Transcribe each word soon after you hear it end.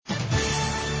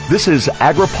This is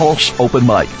AgriPulse Open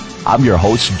Mic. I'm your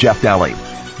host, Jeff Dowling.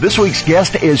 This week's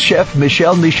guest is Chef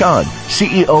Michelle Nischan,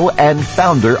 CEO and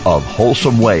founder of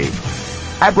Wholesome Wave.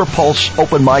 AgriPulse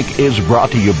Open Mic is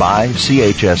brought to you by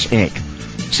CHS Inc.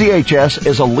 CHS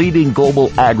is a leading global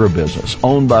agribusiness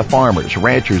owned by farmers,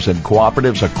 ranchers, and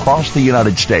cooperatives across the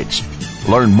United States.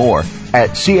 Learn more at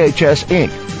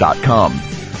chsinc.com.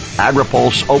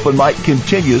 AgriPulse Open Mic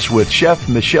continues with Chef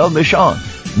Michelle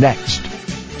Nischan next.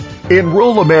 In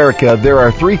rural America, there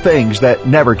are three things that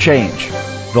never change: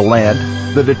 the land,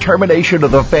 the determination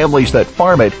of the families that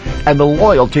farm it, and the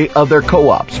loyalty of their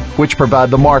co-ops, which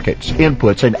provide the markets,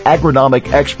 inputs, and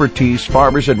agronomic expertise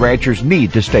farmers and ranchers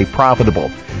need to stay profitable.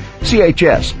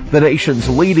 CHS, the nation's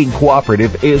leading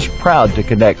cooperative, is proud to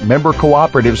connect member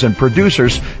cooperatives and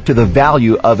producers to the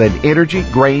value of an energy,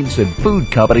 grains, and food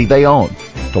company they own.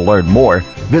 To learn more,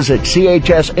 visit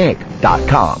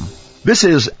chsinc.com. This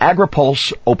is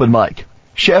AgriPulse Open Mic.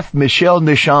 Chef Michelle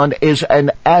Nischan is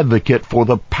an advocate for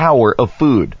the power of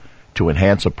food to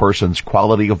enhance a person's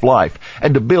quality of life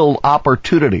and to build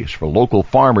opportunities for local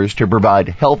farmers to provide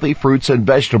healthy fruits and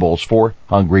vegetables for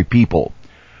hungry people.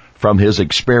 From his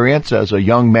experience as a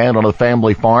young man on a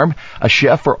family farm, a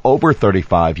chef for over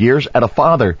 35 years, and a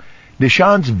father,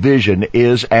 Nischan's vision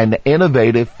is an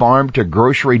innovative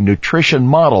farm-to-grocery nutrition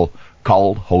model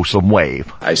called Wholesome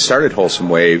Wave. I started Wholesome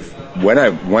Wave when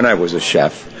I was a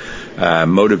chef,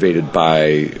 motivated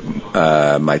by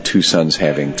my two sons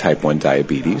having type 1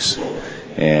 diabetes.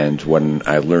 And when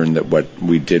I learned that what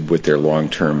we did with their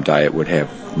long-term diet would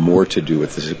have more to do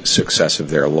with the success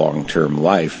of their long-term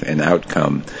life and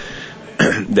outcome,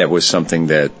 that was something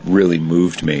that really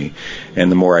moved me.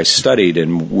 And the more I studied,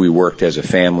 and we worked as a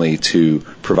family to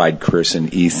provide Chris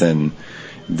and Ethan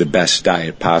the best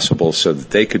diet possible so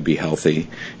that they could be healthy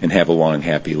and have a long,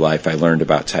 happy life, I learned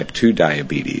about type 2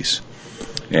 diabetes.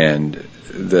 And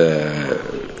the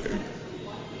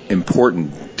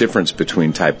important difference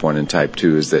between type 1 and type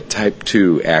 2 is that type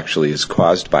 2 actually is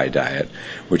caused by diet,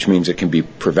 which means it can be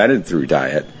prevented through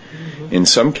diet. In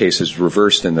some cases,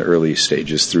 reversed in the early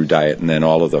stages through diet, and then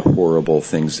all of the horrible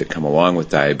things that come along with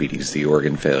diabetes, the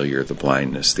organ failure, the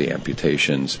blindness, the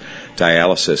amputations.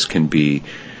 Dialysis can be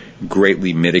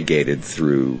greatly mitigated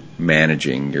through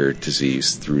managing your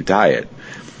disease through diet.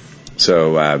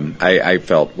 So I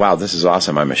felt, wow, this is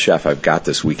awesome. I'm a chef. I've got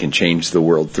this. We can change the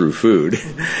world through food.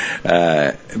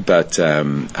 But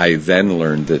I then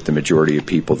learned that the majority of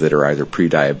people that are either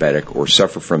pre-diabetic or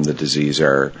suffer from the disease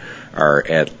are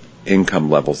at income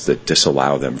levels that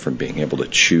disallow them from being able to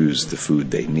choose the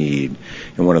food they need.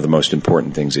 And one of the most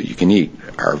important things that you can eat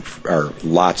are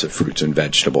lots of fruits and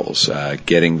vegetables,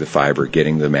 getting the fiber,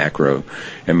 getting the macro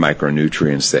and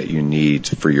micronutrients that you need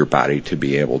for your body to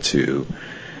be able to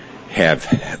have,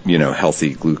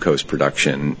 healthy glucose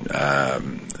production,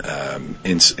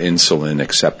 insulin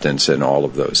acceptance, and all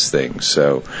of those things.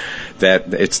 So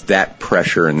that it's that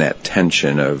pressure and that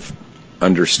tension of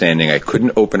understanding I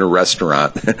couldn't open a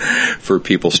restaurant for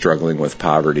people struggling with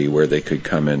poverty where they could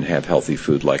come and have healthy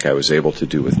food like I was able to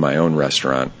do with my own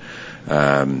restaurant.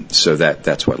 So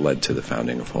that's what led to the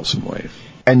founding of Wholesome Wave.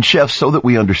 And chef, so that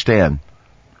we understand,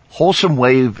 Wholesome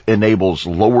Wave enables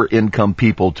lower income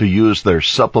people to use their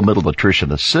Supplemental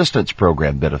Nutrition Assistance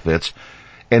Program benefits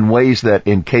in ways that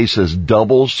in cases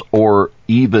doubles or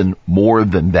even more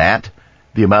than that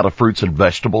the amount of fruits and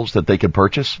vegetables that they can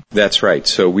purchase? That's right.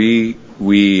 So we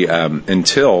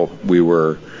until we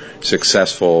were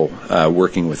successful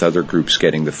working with other groups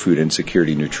getting the Food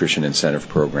Insecurity Nutrition Incentive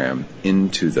Program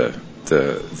into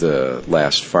the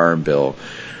last Farm Bill,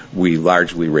 we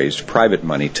largely raised private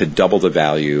money to double the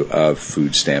value of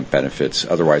food stamp benefits,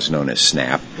 otherwise known as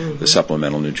SNAP, the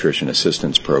Supplemental Nutrition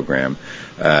Assistance Program,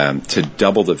 to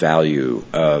double the value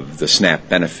of the SNAP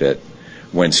benefit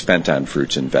when spent on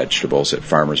fruits and vegetables at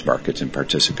farmers markets and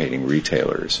participating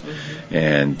retailers.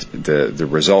 And the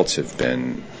results have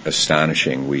been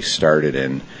astonishing. We started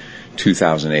in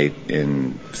 2008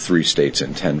 in 3 states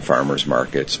and 10 farmers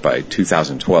markets. By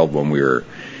 2012, when we were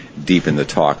deep in the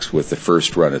talks with the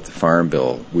first run at the Farm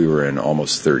Bill, we were in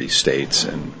almost 30 states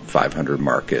and 500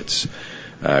 markets.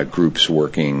 Groups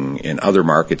working in other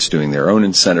markets doing their own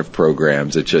incentive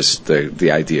programs. It just,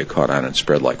 the idea caught on and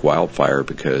spread like wildfire,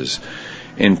 because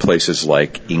in places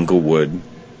like Inglewood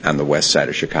on the west side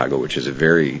of Chicago, which is a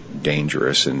very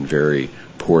dangerous and very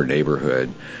poor neighborhood,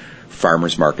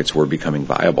 farmers markets were becoming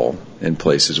viable in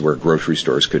places where grocery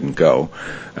stores couldn't go.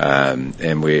 And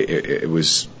it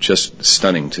was just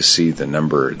stunning to see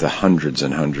the hundreds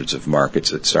and hundreds of markets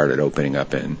that started opening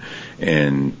up in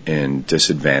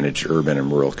disadvantaged urban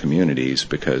and rural communities,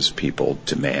 because people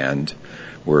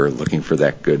were looking for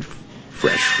that good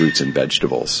fresh fruits and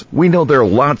vegetables. We know there are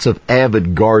lots of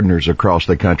avid gardeners across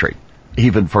the country,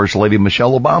 even First Lady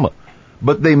Michelle Obama.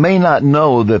 But they may not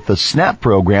know that the SNAP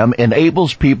program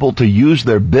enables people to use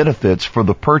their benefits for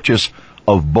the purchase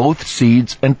of both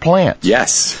seeds and plants.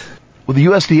 Yes. Well, the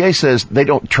USDA says they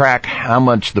don't track how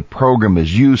much the program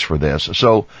is used for this.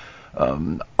 So,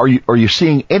 are you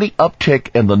seeing any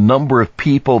uptick in the number of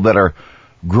people that are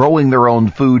growing their own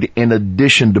food in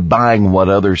addition to buying what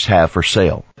others have for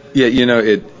sale? Yeah,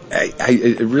 it's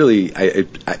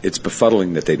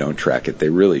befuddling that they don't track it. They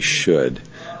really should,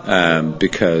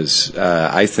 because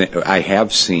I think I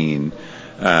have seen.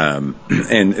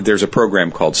 And there's a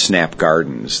program called Snap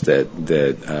Gardens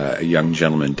that a young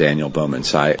gentleman, Daniel Bowman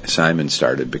Simon,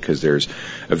 started because there's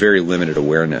a very limited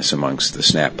awareness amongst the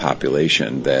SNAP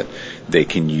population that they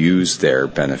can use their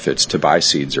benefits to buy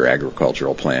seeds or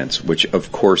agricultural plants, which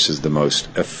of course is the most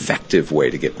effective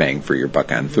way to get bang for your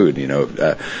buck on food.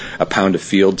 A pound of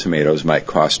field tomatoes might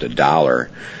cost $1.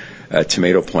 A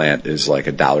tomato plant is like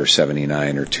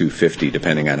 $1.79 or $2.50,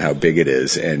 depending on how big it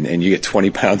is, and you get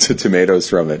 20 pounds of tomatoes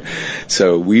from it.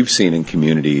 So we've seen in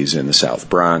communities in the South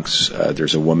Bronx,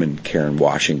 there's a woman, Karen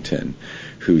Washington,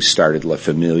 who started La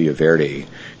Familia Verde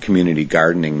community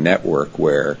gardening network,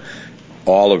 where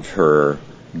all of her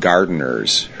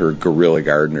gardeners, her guerrilla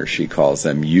gardeners, she calls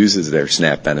them, uses their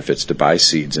SNAP benefits to buy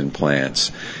seeds and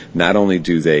plants. Not only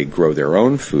do they grow their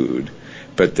own food,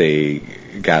 but they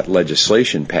got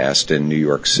legislation passed in New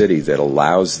York City that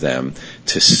allows them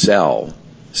to sell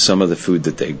some of the food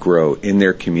that they grow in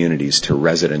their communities to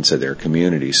residents of their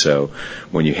community. So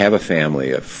when you have a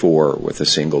family of 4 with a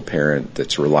single parent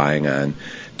that's relying on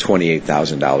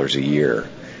 $28,000 a year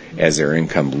as their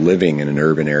income, living in an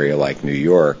urban area like New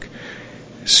York,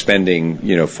 spending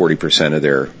 40% of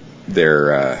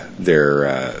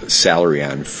their salary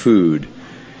on food,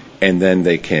 and then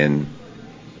they can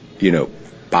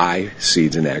buy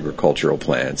seeds and agricultural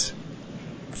plants,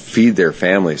 feed their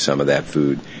family some of that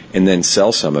food, and then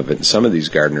sell some of it. And some of these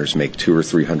gardeners make $200 or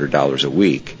 $300 a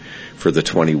week for the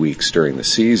 20 weeks during the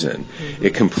season. Mm-hmm.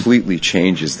 It completely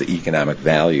changes the economic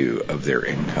value of their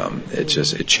income. It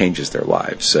changes their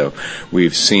lives. So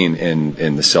we've seen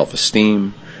in the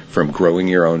self-esteem from growing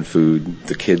your own food,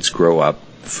 the kids grow up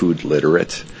food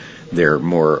literate. They're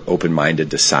more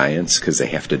open-minded to science because they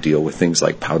have to deal with things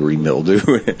like powdery mildew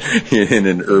in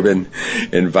an urban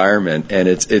environment, and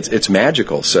it's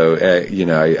magical. So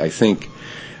I think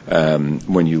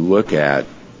when you look at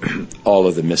all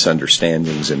of the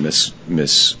misunderstandings and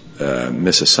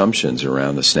misassumptions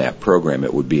around the SNAP program,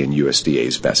 it would be in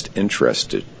USDA's best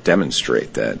interest to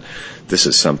demonstrate that this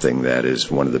is something that is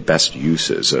one of the best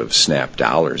uses of SNAP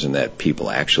dollars, and that people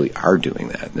actually are doing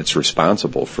that. And it's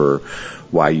responsible for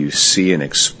why you see an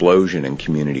explosion in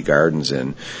community gardens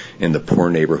in the poor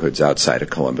neighborhoods outside of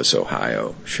Columbus,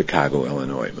 Ohio, Chicago,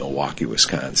 Illinois, Milwaukee,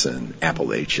 Wisconsin,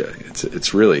 Appalachia.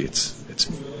 It's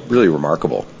really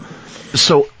remarkable.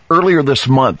 So earlier this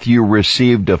month, you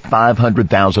received a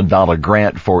 $500,000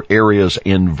 grant for areas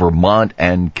in Vermont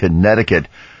and Connecticut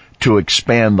to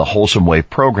expand the Wholesome Wave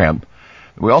program.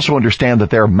 We also understand that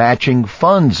there are matching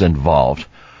funds involved.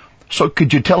 So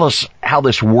could you tell us how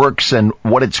this works and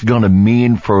what it's going to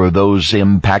mean for those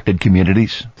impacted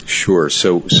communities? Sure.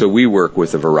 So we work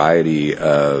with a variety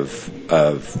of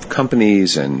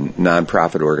companies and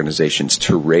nonprofit organizations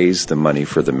to raise the money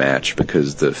for the match,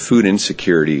 because the Food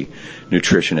Insecurity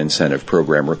Nutrition Incentive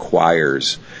Program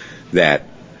requires that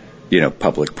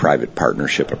public-private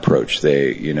partnership approach.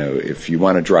 If you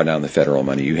want to draw down the federal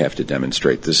money, you have to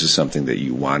demonstrate this is something that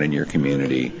you want in your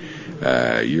community.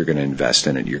 You're going to invest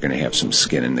in it. You're going to have some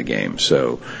skin in the game.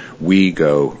 So we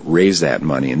go raise that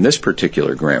money. And this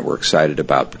particular grant we're excited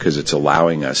about because it's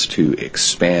allowing us to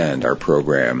expand our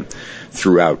program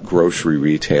throughout grocery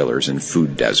retailers and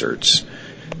food deserts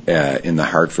in the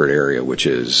Hartford area, which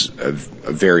is a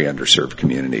very underserved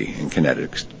community in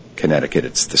Connecticut.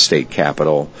 It's the state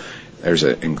capital. There's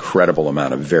an incredible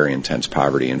amount of very intense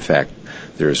poverty. In fact,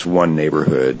 there's one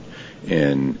neighborhood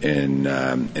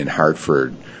in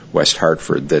Hartford, West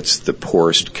Hartford, that's the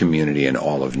poorest community in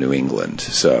all of New England.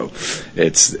 So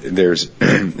it's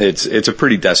a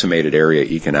pretty decimated area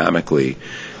economically,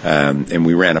 and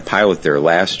we ran a pilot there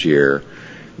last year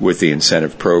with the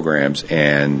incentive programs,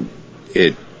 and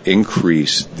it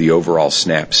increased the overall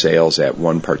SNAP sales at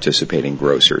one participating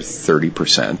grocer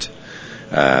 30%.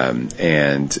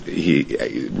 And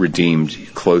he redeemed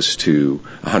close to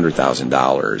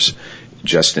 $100,000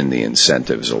 just in the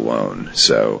incentives alone.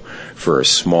 So for a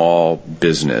small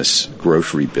business,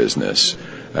 grocery business,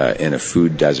 in a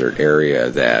food desert area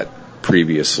that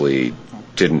previously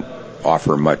didn't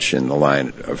offer much in the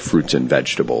line of fruits and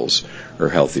vegetables or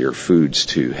healthier foods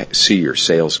to see your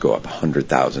sales go up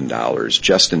 $100,000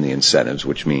 just in the incentives,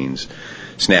 which means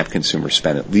SNAP consumers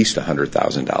spend at least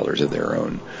 $100,000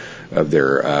 of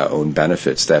their own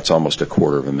benefits. That's almost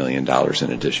 $250,000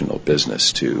 in additional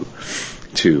business to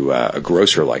a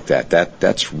grocer like that.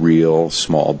 That's real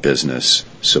small business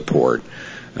support.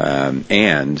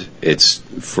 And it's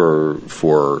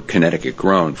for Connecticut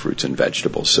grown fruits and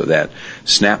vegetables. So that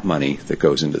SNAP money that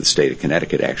goes into the state of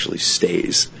Connecticut actually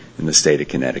stays in the state of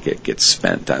Connecticut, gets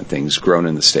spent on things grown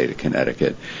in the state of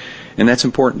Connecticut. And that's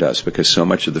important to us because so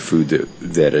much of the food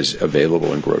that is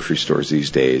available in grocery stores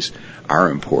these days are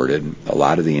imported. A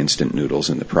lot of the instant noodles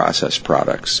and the processed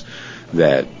products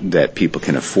that people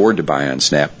can afford to buy on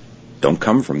SNAP don't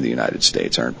come from the United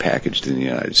States, aren't packaged in the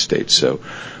United States. So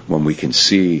when we can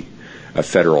see a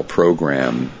federal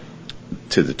program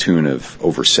to the tune of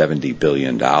over $70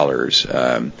 billion,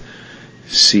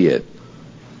 see it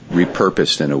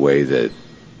repurposed in a way that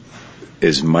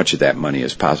as much of that money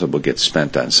as possible gets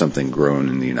spent on something grown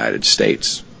in the United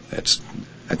States,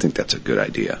 I think that's a good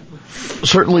idea.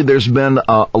 Certainly there's been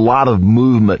a lot of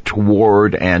movement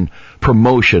toward and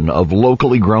promotion of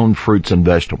locally grown fruits and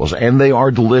vegetables, and they are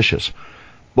delicious.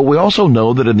 But we also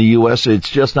know that in the U.S. it's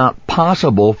just not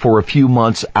possible for a few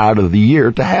months out of the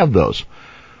year to have those.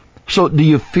 So do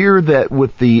you fear that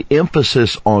with the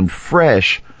emphasis on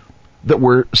fresh, that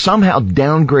we're somehow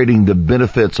downgrading the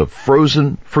benefits of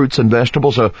frozen fruits and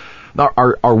vegetables? Are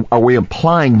we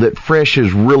implying that fresh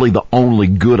is really the only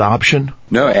good option?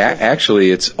 No,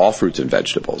 actually, it's all fruits and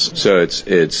vegetables. So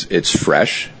it's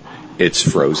fresh, it's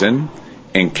frozen,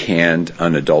 and canned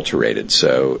unadulterated.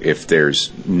 So if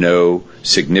there's no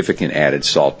significant added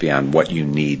salt beyond what you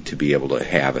need to be able to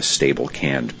have a stable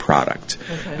canned product,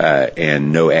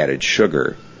 and no added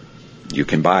sugar, you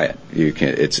can buy it.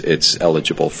 It's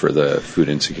eligible for the Food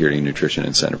Insecurity and Nutrition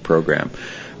Incentive Program.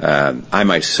 I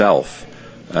myself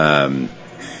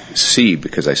see,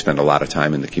 because I spend a lot of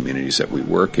time in the communities that we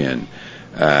work in,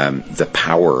 the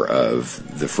power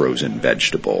of the frozen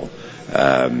vegetable.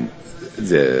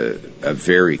 A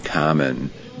very common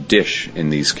dish in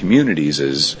these communities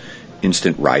is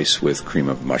instant rice with cream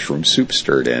of mushroom soup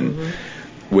stirred in,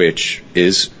 which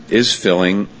is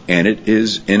filling and it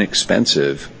is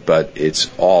inexpensive, but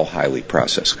it's all highly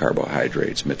processed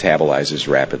carbohydrates, metabolizes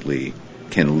rapidly,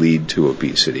 can lead to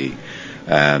obesity.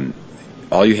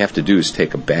 All you have to do is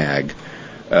take a bag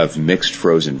of mixed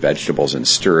frozen vegetables and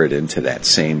stir it into that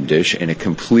same dish, and it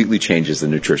completely changes the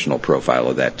nutritional profile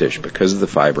of that dish because of the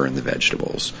fiber in the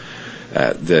vegetables.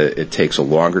 It takes a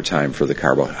longer time for the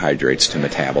carbohydrates to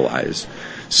metabolize,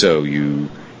 so you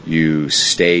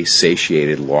stay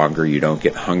satiated longer, you don't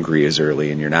get hungry as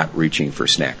early, and you're not reaching for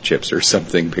snack chips or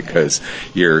something because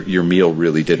your meal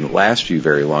really didn't last you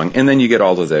very long. And then you get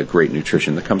all of the great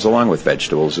nutrition that comes along with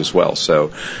vegetables as well.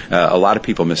 So a lot of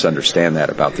people misunderstand that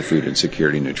about the Food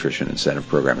Insecurity Nutrition Incentive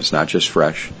Program. It's not just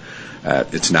fresh.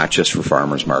 It's not just for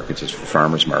farmers markets. It's for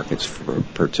farmers markets, for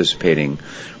participating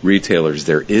retailers.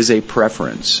 There is a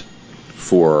preference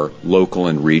for local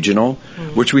and regional,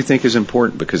 which we think is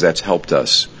important because that's helped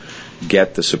us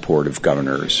get the support of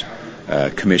governors,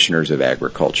 commissioners of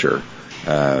agriculture,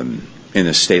 in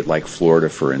a state like Florida,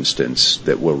 for instance,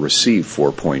 that will receive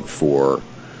 $4 to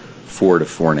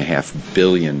 $4.5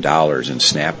 billion in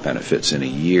SNAP benefits in a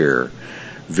year.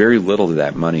 Very little of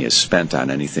that money is spent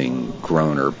on anything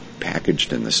grown or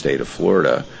packaged in the state of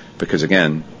Florida because,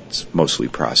 again, it's mostly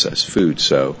processed food.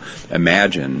 So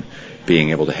imagine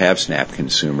being able to have SNAP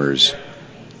consumers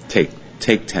take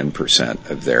 10%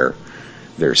 of their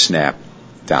SNAP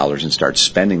dollars and start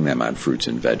spending them on fruits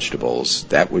and vegetables.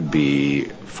 That would be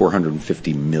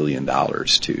 $450 million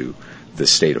to the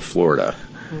state of Florida,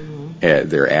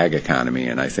 their ag economy,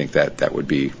 and I think that would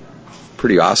be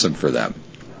pretty awesome for them.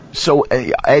 So,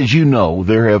 as you know,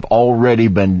 there have already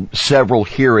been several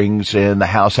hearings in the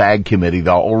House Ag Committee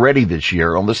already this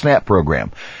year on the SNAP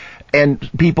program. And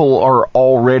people are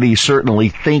already certainly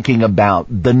thinking about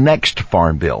the next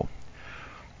farm bill.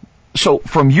 So,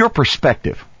 from your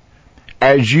perspective,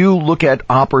 as you look at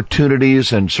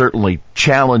opportunities and certainly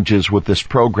challenges with this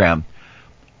program,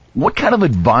 what kind of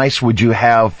advice would you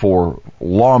have for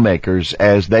lawmakers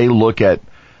as they look at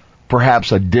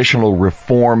perhaps additional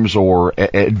reforms or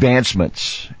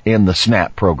advancements in the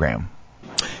SNAP program?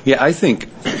 Yeah, I think,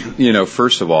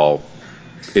 first of all,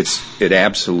 it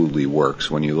absolutely works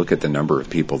when you look at the number of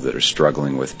people that are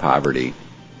struggling with poverty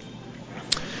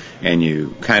and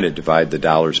you kind of divide the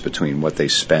dollars between what they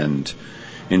spend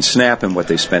in SNAP and what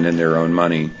they spend in their own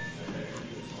money.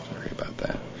 Sorry about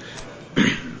that.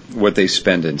 What they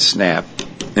spend in SNAP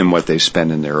and what they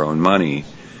spend in their own money.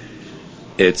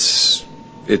 it's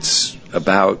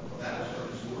about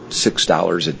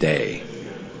 $6 a day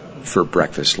for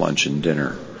breakfast, lunch, and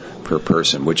dinner per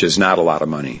person, which is not a lot of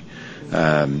money.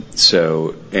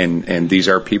 So these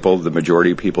are people, the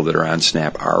majority of people that are on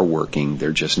SNAP are working.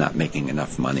 They're just not making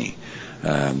enough money,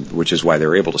 which is why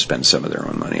they're able to spend some of their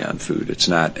own money on food. It's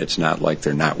not like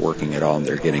they're not working at all and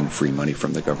they're getting free money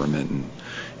from the government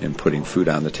and putting food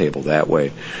on the table that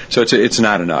way. So it's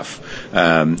not enough.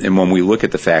 And when we look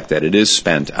at the fact that it is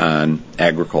spent on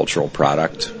agricultural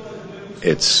product,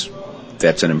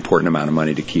 that's an important amount of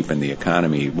money to keep in the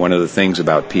economy. One of the things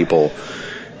about people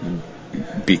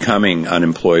becoming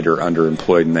unemployed or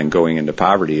underemployed and then going into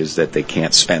poverty is that they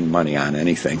can't spend money on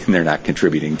anything and they're not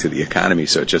contributing to the economy.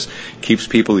 So it just keeps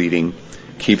people eating,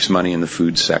 keeps money in the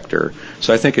food sector.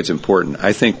 So I think it's important.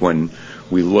 I think when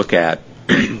we look at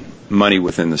money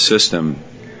within the system,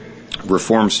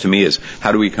 reforms to me is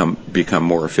how do we become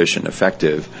more efficient,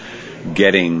 effective,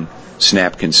 getting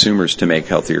SNAP consumers to make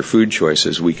healthier food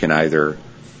choices. We can either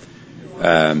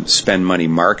spend money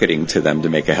marketing to them to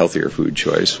make a healthier food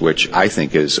choice, which I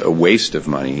think is a waste of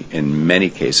money in many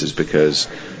cases because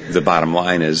the bottom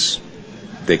line is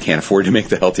they can't afford to make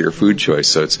the healthier food choice.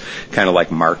 So it's kind of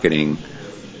like marketing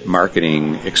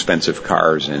expensive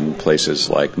cars in places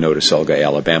like Notasulga,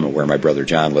 Alabama, where my brother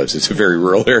John lives. It's a very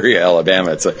rural area,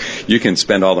 Alabama. It's like you can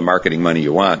spend all the marketing money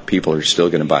you want. People are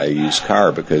still going to buy a used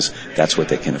car because that's what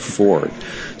they can afford.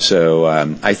 So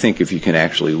I think if you can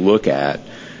actually look at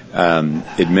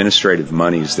administrative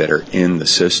monies that are in the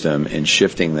system and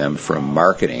shifting them from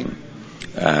marketing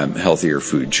healthier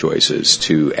food choices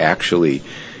to actually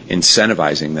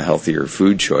incentivizing the healthier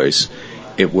food choice,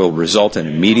 it will result in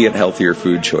immediate healthier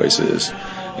food choices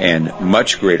and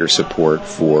much greater support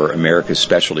for America's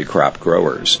specialty crop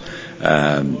growers.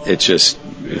 It's just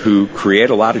who create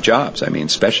a lot of jobs. I mean,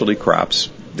 specialty crops,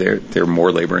 they're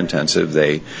more labor intensive.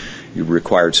 They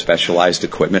required specialized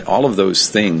equipment. All of those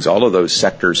things, all of those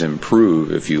sectors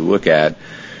improve if you look at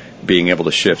being able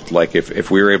to shift. Like if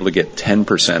we were able to get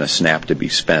 10% of SNAP to be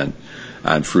spent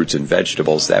on fruits and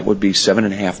vegetables, that would be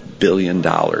 $7.5 billion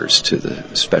to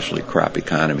the specialty crop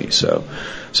economy. So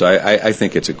I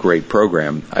think it's a great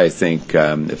program. I think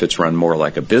if it's run more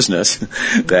like a business,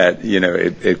 that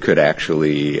it could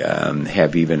actually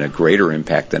have even a greater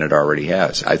impact than it already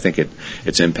has. I think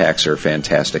its impacts are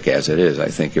fantastic as it is. I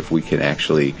think if we can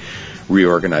actually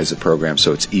reorganize the program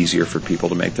so it's easier for people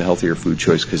to make the healthier food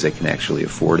choice because they can actually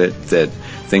afford it, that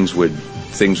things would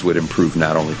improve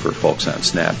not only for folks on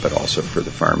SNAP, but also for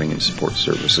the farming and support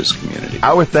services community.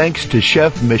 Our thanks to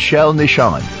Chef Michel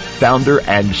Nischan, founder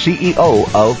and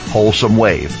CEO of Wholesome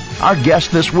Wave, our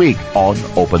guest this week on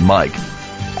Open Mic.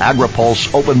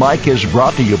 AgriPulse Open Mic is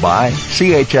brought to you by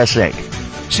CHS Inc.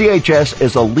 CHS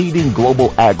is a leading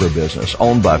global agribusiness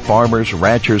owned by farmers,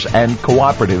 ranchers, and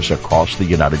cooperatives across the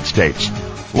United States.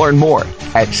 Learn more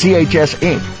at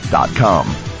chsinc.com.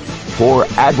 For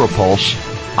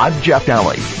AgriPulse, I'm Jeff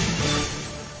Daly.